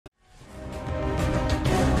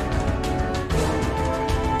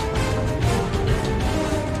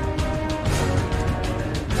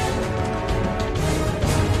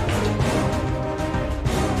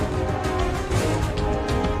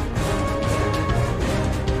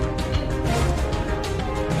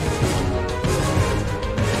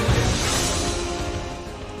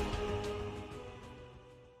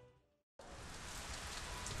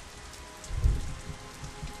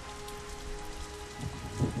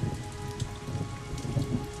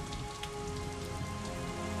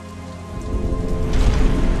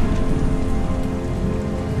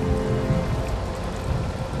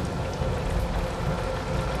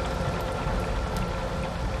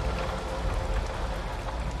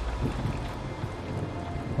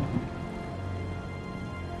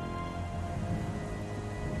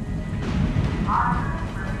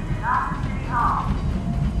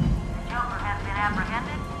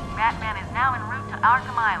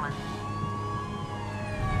Island.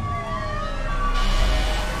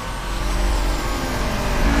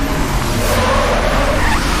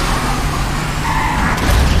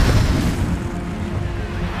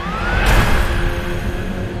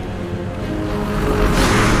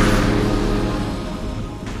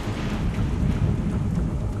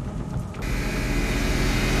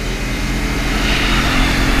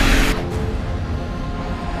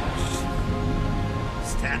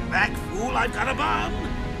 I've got a bomb!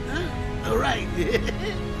 Huh? All right.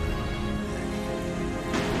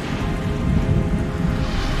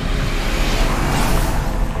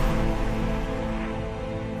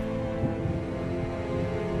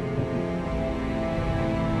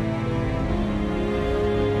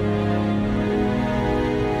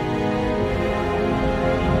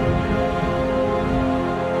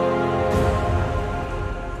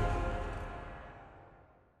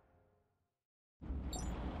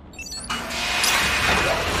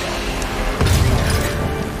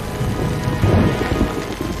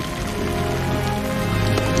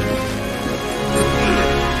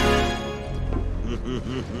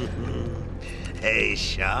 Hey,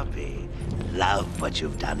 Sharpie. Love what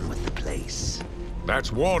you've done with the place.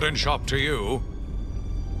 That's Warden Shop to you.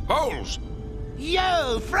 Holes!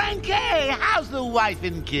 Yo, Frankie! How's the wife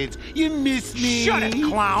and kids? You miss me? Shut it,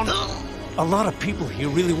 clown! A lot of people here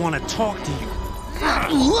really want to talk to you.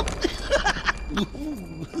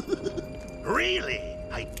 Really?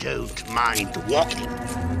 I don't mind walking.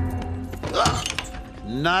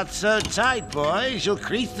 Not so tight, boys. You'll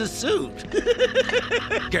crease the suit.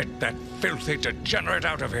 Get that filthy degenerate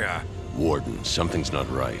out of here! Warden, something's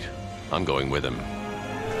not right. I'm going with him.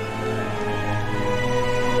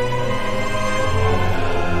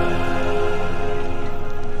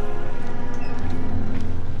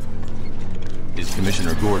 Is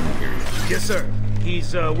Commissioner Gordon here yet? Yes, sir.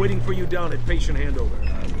 He's waiting for you down at patient handover.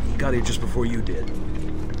 He got here just before you did.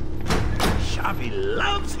 Sharpie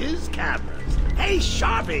loves his cameras. Hey,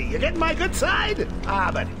 Sharpie, you getting my good side?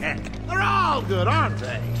 Ah, but heck, they're all good, aren't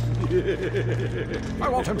they? I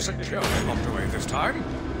want him securely locked away this time.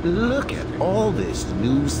 Look at all this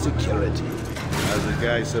new security. How's a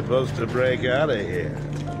guy supposed to break out of here?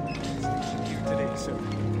 Today, sir.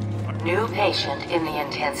 New patient in the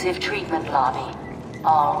intensive treatment lobby.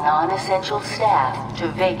 All non-essential staff to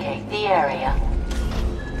vacate the area.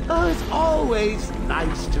 Oh, it's always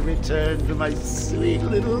nice to return to my sweet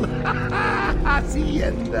little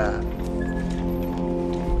hacienda.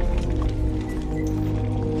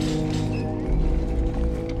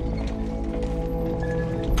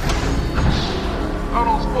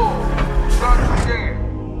 Tunnels full. Start the scan.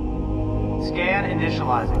 Scan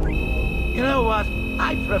initializing. You know what?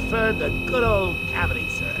 I prefer the good old cavity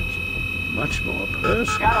search. Much more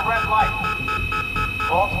personal. Got a red light.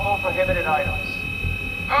 Multiple prohibited items.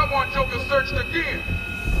 I want Joker searched again.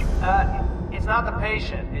 It's not the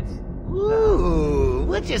patient. It's... Ooh,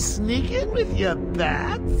 would you sneak in with your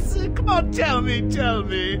bats? Come on, tell me.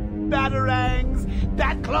 Batarangs,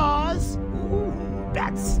 bat claws, ooh,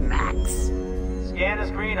 bat snacks. Scan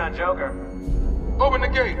is green on Joker. Open the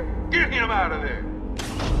gate. Get him out of there.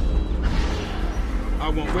 I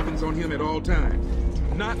want weapons on him at all times.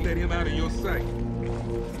 Not let him out of your sight.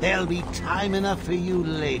 There'll be time enough for you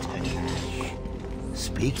later, Cash.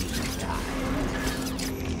 Speaking of time,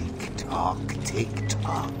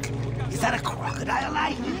 tick-tock. Is that a crocodile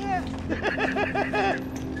I hear?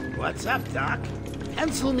 What's up, Doc?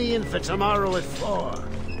 Pencil me in for tomorrow at 4.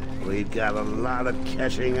 We've got a lot of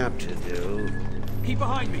catching up to do. Keep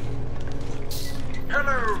behind me.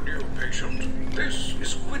 Hello, new patient. This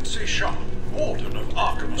is Quincy Sharp, Warden of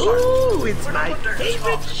Arkham Asylum. Ooh, it's my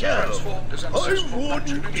favorite show. I'm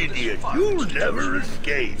Warden Idiot. You'll never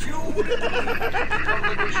escape. Few would believe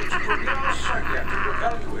the nation's premier psychiatric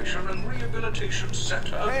evaluation and rehabilitation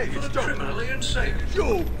center for the criminally insane.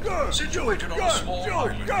 Situated on a small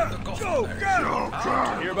island in the Gotham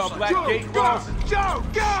area. Hear about Blackgate, boss?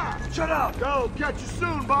 Shut up! Go, catch you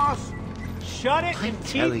soon, boss! Shut it and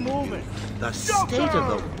keep Telling moving. you, the state of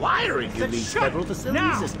the wiring in these federal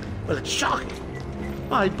facilities is, well, it's shocking.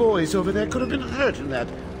 My boys over there could have been hurt in that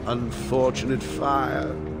unfortunate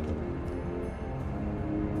fire.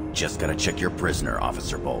 Just gotta check your prisoner,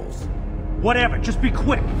 Officer Bowles. Whatever, just be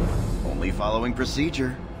quick. Only following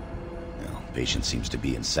procedure. Well, patient seems to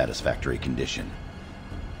be in satisfactory condition.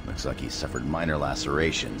 Looks like he suffered minor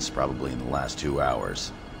lacerations, probably in the last 2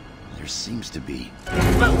 hours. There seems to be...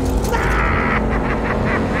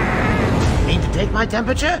 Need to take my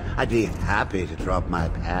temperature? I'd be happy to drop my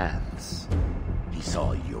pants. He's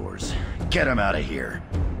all yours. Get him out of here.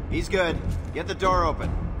 He's good. Get the door open.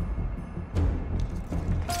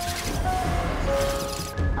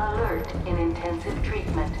 Alert in intensive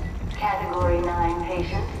treatment. Category 9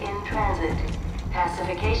 patient in transit.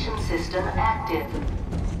 Pacification system active.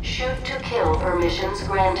 Shoot to kill permissions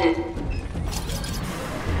granted.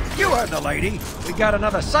 You heard the lady. We got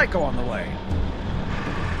another psycho on the way.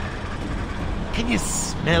 Can you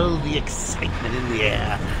smell the excitement in the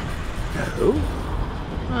air? No?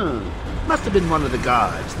 Must have been one of the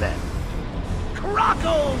guards, then.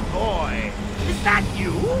 Croco boy! Is that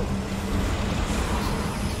you?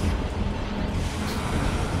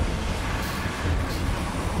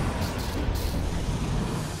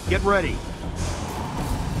 Get ready.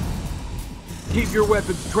 Keep your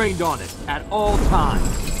weapons trained on it at all times.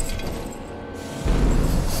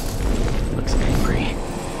 Looks angry.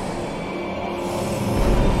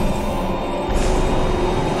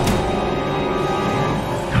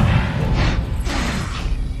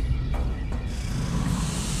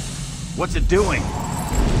 What's it doing?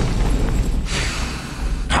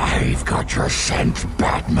 I've got your scent,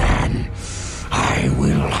 Batman. I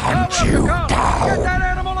will hunt you down. Get that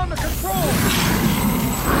animal under control!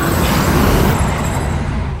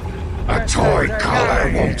 A toy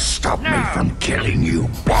collar won't stop me from killing you,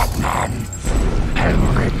 Batman.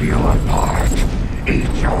 I'll rip you apart, eat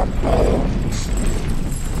your bones.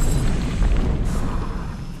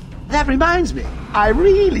 That reminds me, I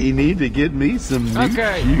really need to get me some new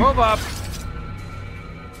Okay, shoes. move up.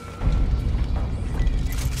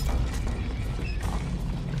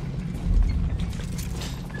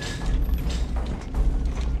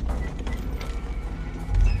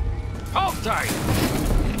 Hold tight.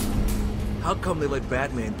 How come they let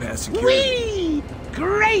Batman pass security? Whee!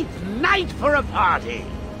 Great night for a party!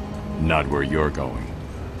 Not where you're going.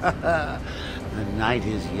 The night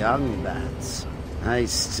is young, Bats. I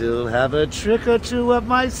still have a trick or two up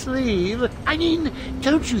my sleeve. I mean,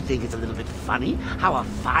 don't you think it's a little bit funny how a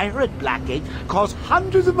fire at Blackgate caused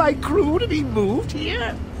hundreds of my crew to be moved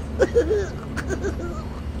here?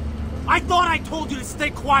 I thought I told you to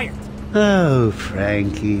stay quiet. Oh,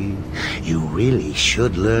 Frankie, you really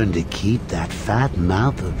should learn to keep that fat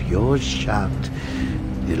mouth of yours shut.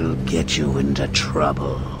 It'll get you into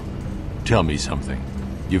trouble. Tell me something.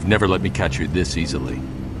 You've never let me catch you this easily.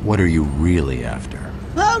 What are you really after?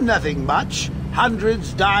 Oh, nothing much.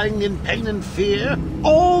 Hundreds dying in pain and fear.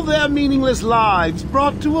 All their meaningless lives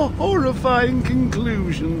brought to a horrifying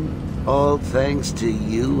conclusion. All thanks to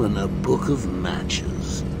you and a book of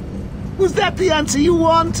matches. Was that the answer you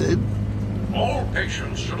wanted? All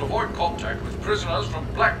patients should avoid contact with prisoners from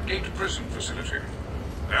Blackgate Prison Facility.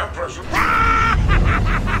 Their presence...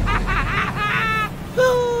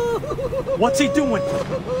 What's he doing?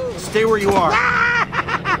 Stay where you are.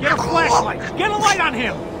 Get a flashlight. Get a light on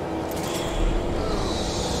him.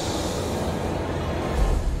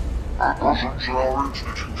 Our presence in our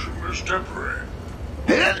institution is temporary.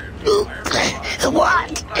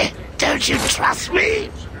 What? Don't you trust me?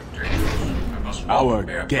 Our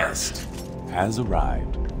guest has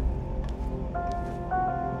arrived.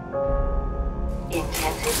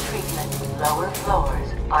 Intensive treatment lower floors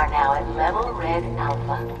are now at level red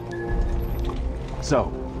alpha.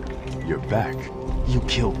 So, you're back. You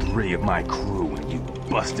killed 3 of my crew and you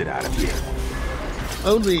busted out of here.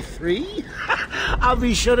 Only 3? I'll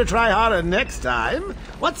be sure to try harder next time.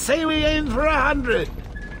 What say we aim for 100?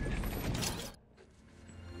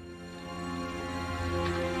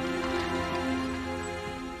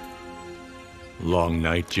 Long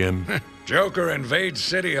night, Jim? Joker invades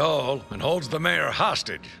City Hall and holds the mayor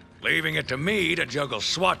hostage, leaving it to me to juggle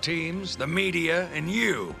SWAT teams, the media, and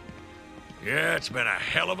you. Yeah, it's been a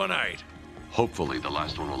hell of a night. Hopefully the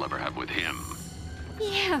last one we'll ever have with him.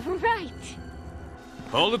 Yeah, right.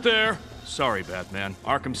 Hold it there. Sorry, Batman.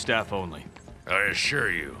 Arkham staff only. I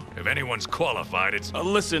assure you, if anyone's qualified, it's...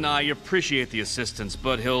 Listen, I appreciate the assistance,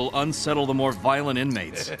 but he'll unsettle the more violent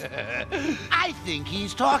inmates. I think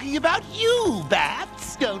he's talking about you,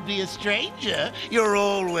 Bats. Don't be a stranger. You're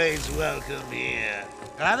always welcome here.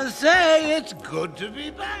 Gotta say, it's good to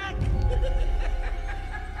be back.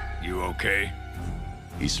 You okay?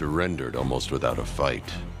 He surrendered almost without a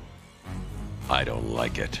fight. I don't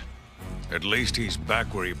like it. At least he's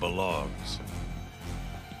back where he belongs.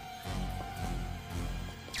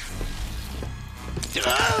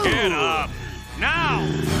 Get up! Now!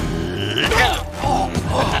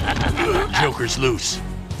 Joker's loose.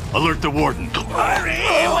 Alert the warden. Hurry!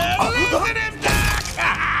 We're leaving him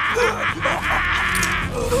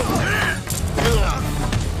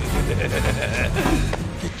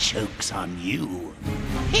The joke's on you.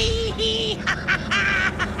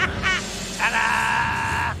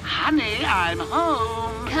 Ta-da! Honey, I'm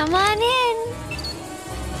home. Come on in.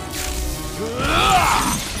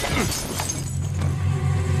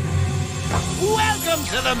 Welcome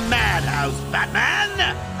to the madhouse, Batman!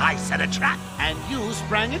 I set a trap, and you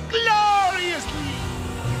sprang it gloriously!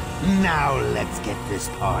 Now let's get this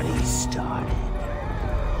party started.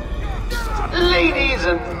 Ladies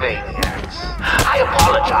and maniacs, I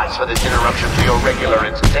apologize for this interruption to your regular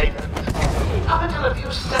entertainment. Up until a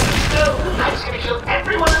few seconds ago, I was going to kill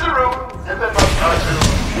everyone in the room, and then my cartoon.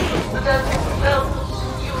 But then, well,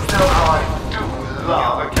 you know how I do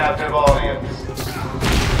love a captive audience.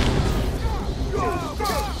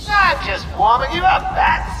 I'm just warming you up,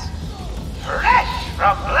 Bats. Fresh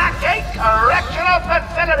from Blackgate Correctional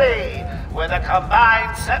Facility, with a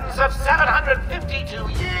combined sentence of 752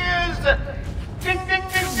 years. Ding, ding,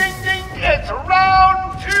 ding, ding, ding. It's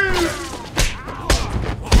round 2.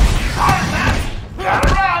 Sorry, Bats.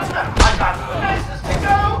 Gotta run. I got places to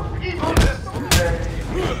go. People to stay.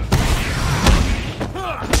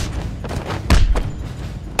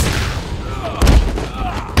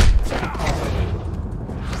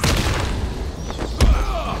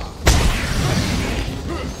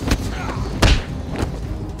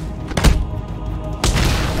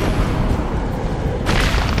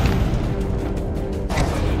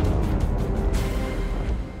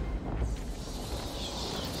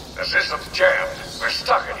 The system's jammed. We're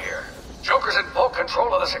stuck in here. Joker's in full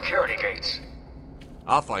control of the security gates.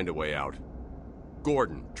 I'll find a way out.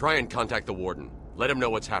 Gordon, try and contact the warden. Let him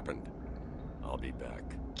know what's happened. I'll be back.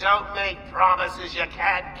 Don't make promises you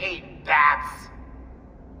can't keep, Bats.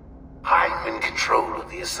 I'm in control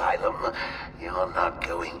of the asylum. You're not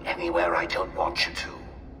going anywhere I don't want you to.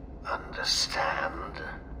 Understand?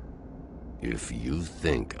 If you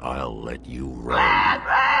think I'll let you run... Blah.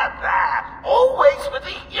 Always with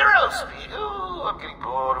the hero speed. Ooh, I'm getting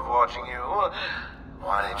bored of watching you.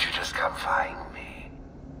 Why don't you just come find me?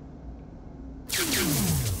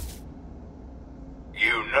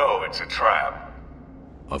 You know it's a trap.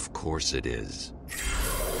 Of course it is.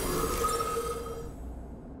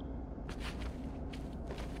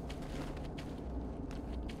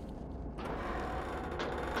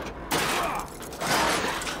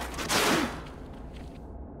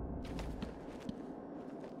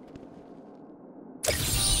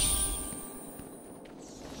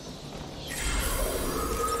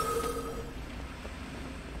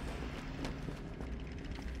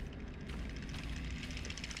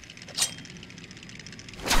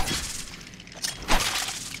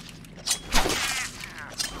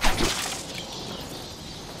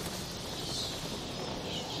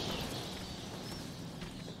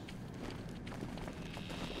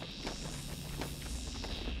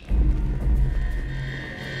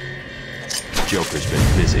 Joker's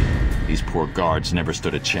been busy. These poor guards never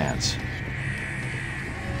stood a chance.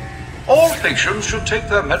 All patients should take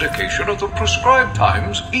their medication at the prescribed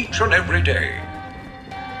times each and every day.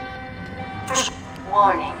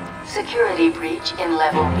 Warning. Security breach in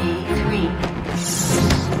level B3.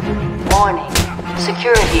 Warning.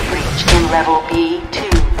 Security breach in level B2.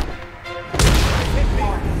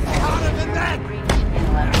 Breach in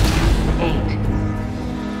level B8.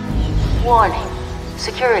 Warning.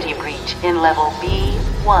 Security breach in level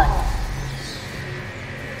B1.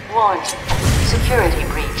 Warning. Security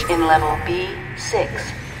breach in level B6.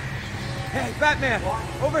 Hey, Batman!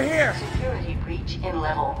 Over here! Security breach in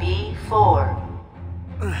level B4.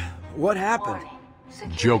 What happened?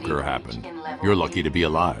 Joker happened. You're lucky to be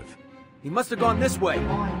alive. He must have gone this way.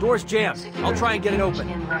 Door's jammed. I'll try and get it open.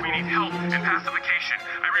 We need help and pacification.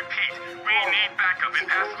 I repeat, we need backup and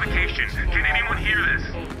pacification. Can anyone hear this?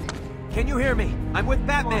 Can you hear me? I'm with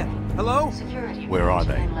Batman. Hello? Where are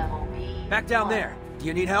they? Back down there. Do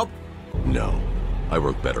you need help? No. I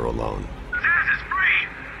work better alone. Zsasz is free!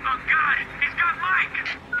 Oh God, he's got Mike!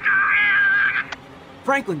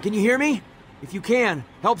 Franklin, can you hear me? If you can,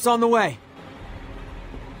 help's on the way.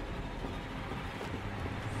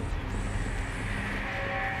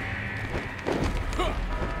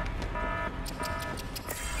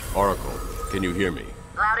 Oracle, can you hear me?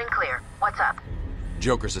 Loud and clear. What's up?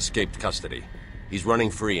 Joker's escaped custody. He's running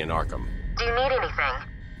free in Arkham. Do you need anything?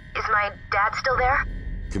 Is my dad still there?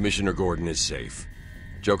 Commissioner Gordon is safe.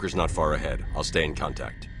 Joker's not far ahead. I'll stay in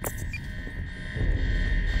contact.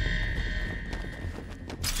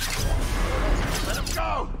 Let him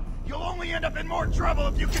go! You'll only end up in more trouble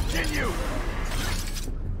if you continue!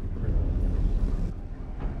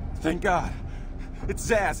 Thank God. It's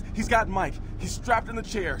Zsasz. He's got Mike. He's strapped in the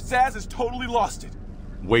chair. Zsasz has totally lost it.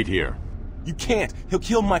 Wait here. You can't. He'll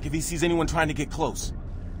kill Mike if he sees anyone trying to get close.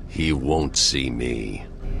 He won't see me.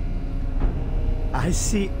 I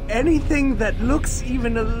see anything that looks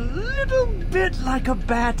even a little bit like a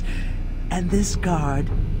bat, and this guard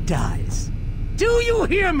dies. Do you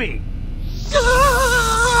hear me?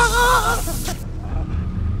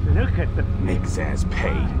 Look at the... Make Zsasz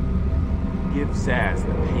pay. Give Zsasz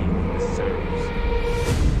the pain he deserves.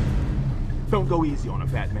 Don't go easy on him,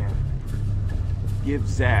 Batman. Give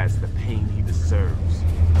Zsasz the pain he deserves.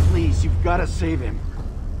 Please, you've got to save him.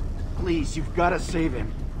 Please, you've got to save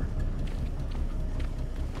him.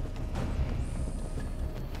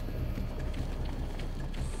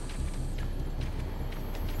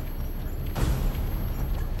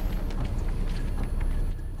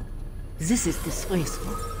 This is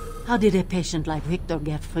disgraceful. How did a patient like Victor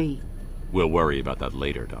get free? We'll worry about that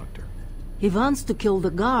later, Doctor. He wants to kill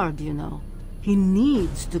the guard, you know. He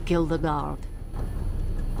needs to kill the guard.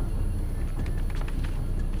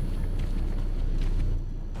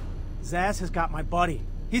 Zsasz has got my buddy.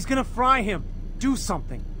 He's gonna fry him. Do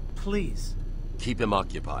something, please. Keep him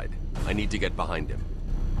occupied. I need to get behind him.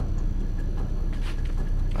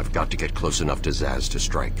 I've got to get close enough to Zsasz to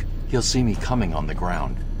strike. He'll see me coming on the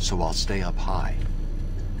ground, so I'll stay up high.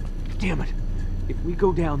 Damn it. If we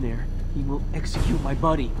go down there, he will execute my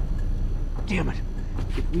buddy. Damn it.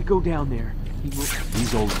 If we go down there, he will...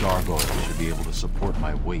 These old gargoyles should be able to support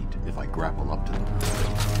my weight if I grapple up to them.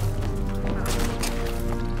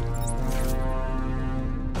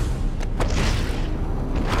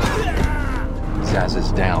 Zsasz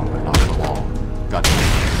is down, but not for long. Got to...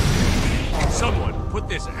 Someone put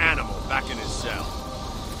this animal back in his cell.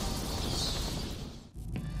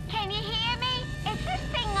 Can you hear me? Is this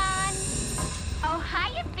thing on? Oh,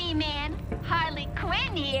 hiya, B-Man. Harley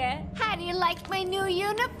Quinn here. How do you like my new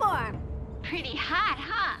uniform? Pretty hot,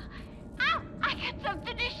 huh? Oh, I got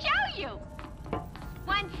something to show you.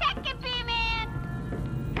 1 second, B-Man.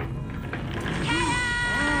 Ta-da!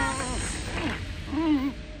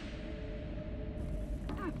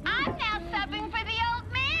 I'm now subbing for the old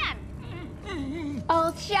man.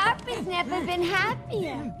 Old Sharp has never been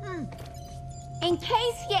happier. In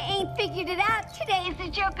case you ain't figured it out, today is the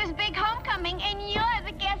Joker's big homecoming, and you're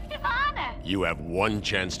the guest of honor. You have one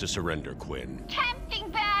chance to surrender, Quinn. Tempting,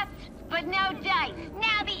 Bats, but no dice.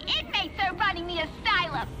 Now the inmates are running the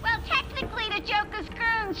asylum. Well, technically the Joker's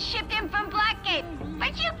goons shipped in from Blackgate,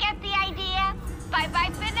 but you get the idea. Bye-bye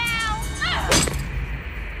for now.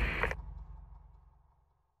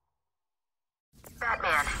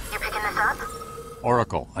 Batman, you picking this up?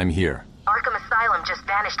 Oracle, I'm here. Arkham Asylum just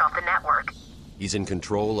vanished off the network. He's in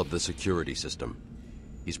control of the security system.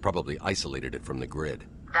 He's probably isolated it from the grid.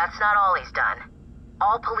 That's not all he's done.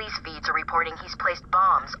 All police feeds are reporting he's placed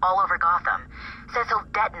bombs all over Gotham. Says he'll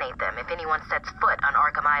detonate them if anyone sets foot on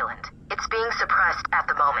Arkham Island. It's being suppressed at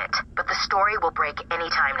the moment, but the story will break any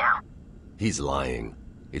time now. He's lying.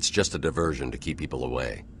 It's just a diversion to keep people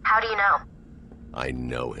away. How do you know? I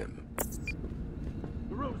know him.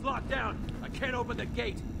 The room's locked down. I can't open the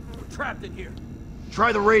gate. We're trapped in here.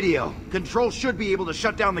 Try the radio. Control should be able to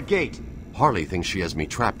shut down the gate. Harley thinks she has me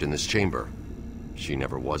trapped in this chamber. She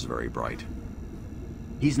never was very bright.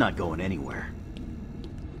 He's not going anywhere.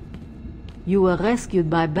 You were rescued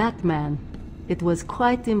by Batman. It was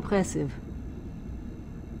quite impressive.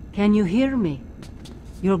 Can you hear me?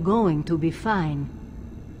 You're going to be fine.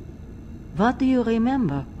 What do you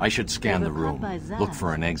remember? I should scan the room. Look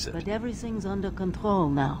for an exit. But everything's under control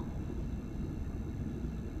now.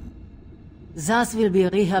 Zsasz will be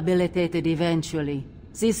rehabilitated eventually.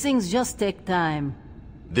 These things just take time.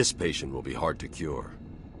 This patient will be hard to cure.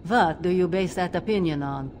 What do you base that opinion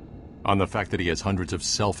on? On the fact that he has hundreds of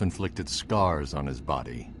self-inflicted scars on his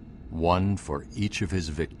body. One for each of his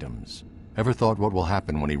victims. Ever thought what will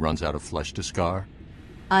happen when he runs out of flesh to scar?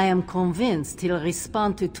 I am convinced he'll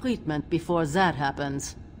respond to treatment before that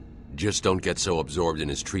happens. Just don't get so absorbed in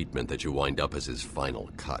his treatment that you wind up as his final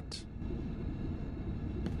cut.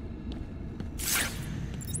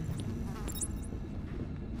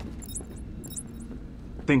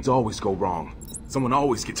 Things always go wrong. Someone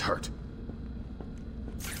always gets hurt.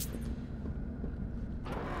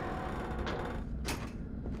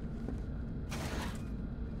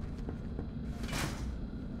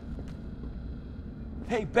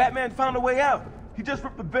 Hey, Batman found a way out. He just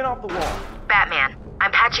ripped the bin off the wall. Batman,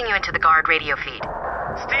 I'm patching you into the guard radio feed.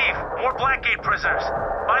 Steve, more Blackgate prisoners.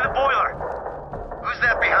 By the boiler. Who's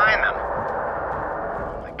that behind them?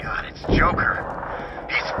 Oh my god, it's Joker.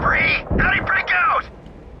 He's free! How'd he break out?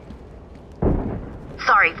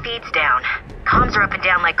 Sorry, feed's down. Comms are up and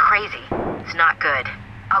down like crazy. It's not good.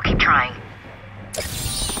 I'll keep trying.